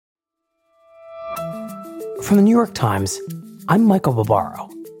From the New York Times, I'm Michael Barbaro.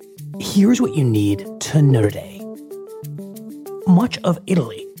 Here's what you need to know today. Much of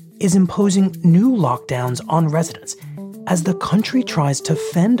Italy is imposing new lockdowns on residents as the country tries to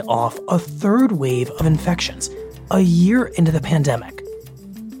fend off a third wave of infections a year into the pandemic.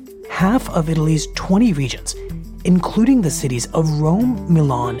 Half of Italy's 20 regions, including the cities of Rome,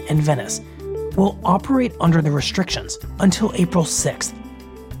 Milan, and Venice, will operate under the restrictions until April 6th.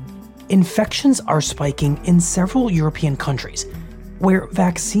 Infections are spiking in several European countries where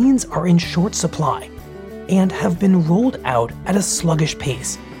vaccines are in short supply and have been rolled out at a sluggish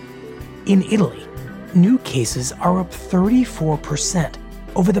pace. In Italy, new cases are up 34%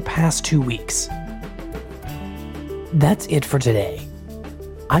 over the past 2 weeks. That's it for today.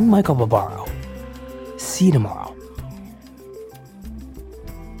 I'm Michael Barbaro. See you tomorrow.